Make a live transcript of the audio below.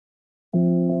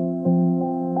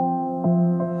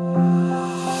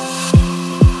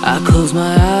close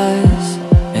my eyes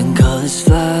and colors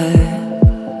fly.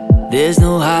 There's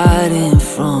no hiding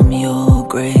from your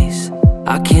grace.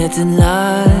 I can't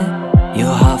deny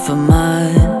your heart for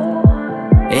mine,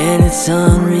 and it's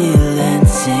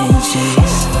unrelenting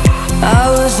chase. I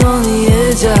was on the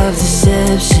edge of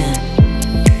deception,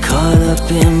 caught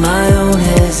up in my own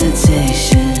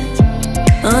hesitation,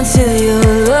 until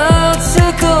your love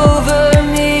took over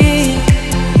me.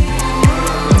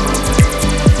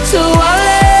 So I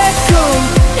let go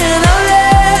and I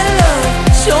let love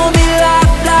show me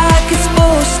life like it's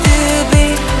supposed to be.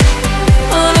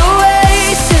 An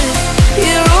oasis,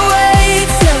 here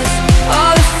awaits us,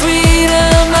 all the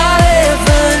freedom I'll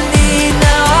ever need.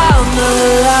 Now I'm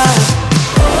alive.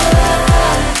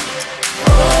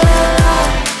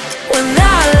 When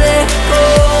I let go,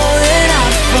 then I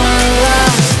find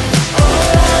life.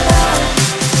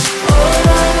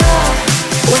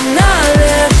 When I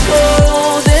let go,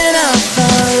 then I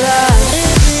find life.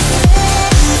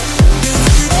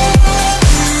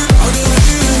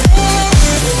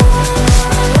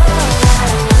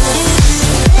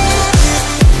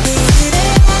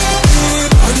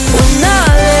 When I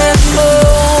let go,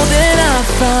 then I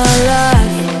find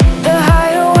life. The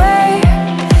hideaway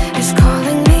is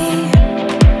calling me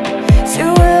to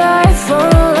a life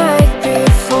unlike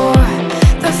before.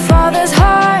 The Father's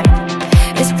heart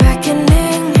is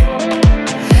beckoning.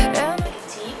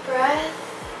 Deep breath.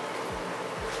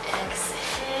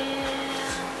 Exhale.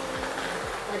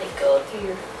 Let it go through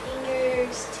your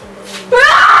fingers, tingling.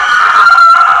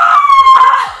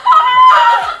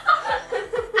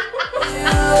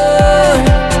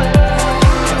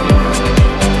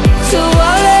 So I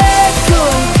let go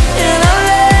and I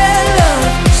let love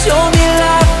show me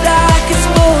life like it's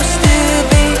supposed to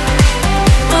be.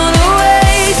 An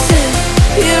oasis,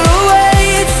 here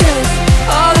awaits us,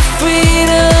 all the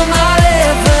freedom I'll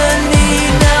ever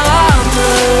need. Now I'm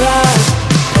alive.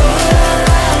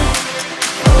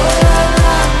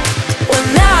 When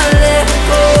I let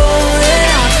go, then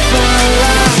I find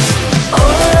life.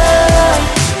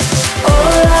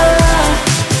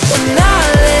 When I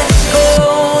let go,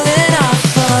 then I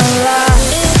find life.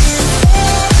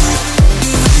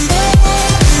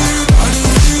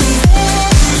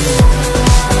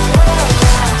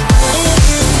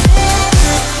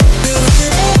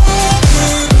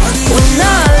 When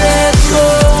I let go,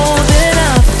 then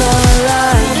I find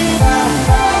life.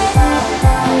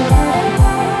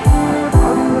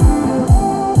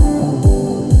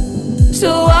 So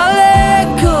I let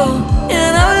go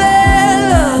and I let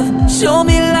love show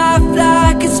me life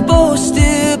like it's supposed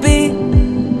to be.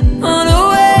 An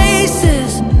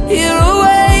oasis, here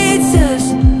awaits us,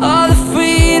 all the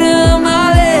freedom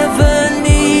I'll ever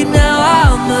need. Now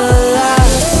I'm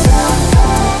alive.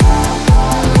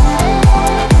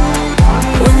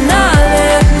 When I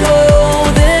let go,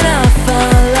 then I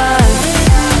find life.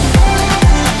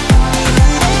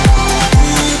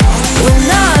 When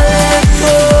I let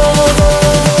go,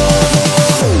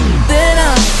 then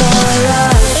I find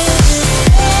life.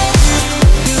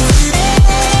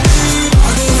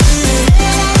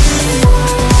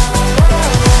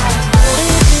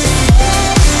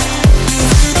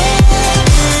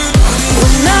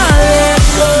 When I let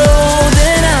go,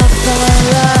 then I find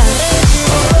life.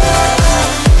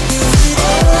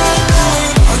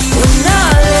 When I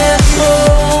let go,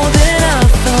 then I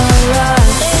find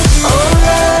life. Oh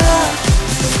la la,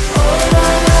 oh la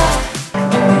la.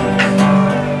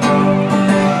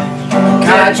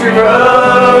 Country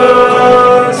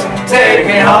roads, take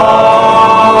me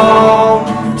home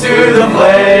to the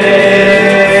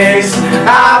place I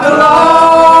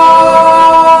belong,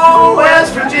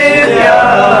 West Virginia,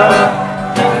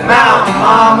 Mountain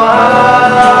Mama,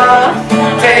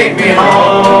 take me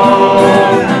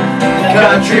home,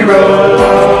 country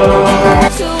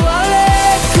roads. So I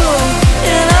let go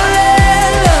and I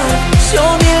let love show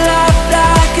me life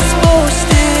like it's supposed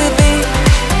to be.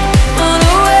 An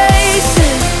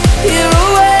oasis, here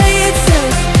awaits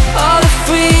us, all the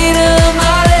freedom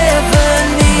I'll ever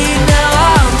need. Now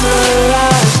I'm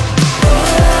alive.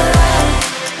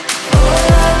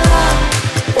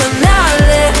 When I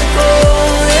let go,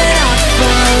 then I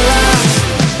find life.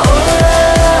 Oh la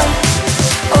la,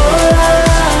 oh la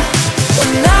la.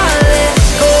 When I let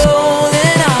go,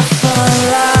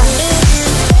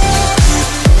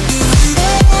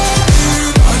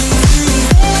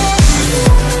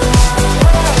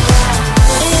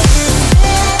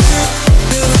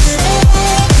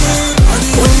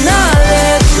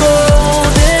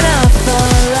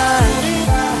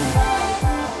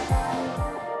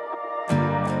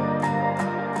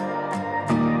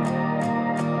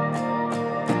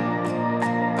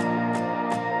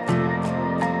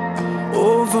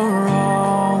 over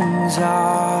wrongs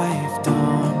I've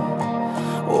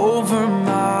done, over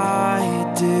my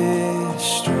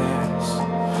distress,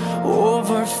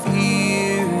 over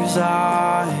fears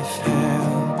I've had.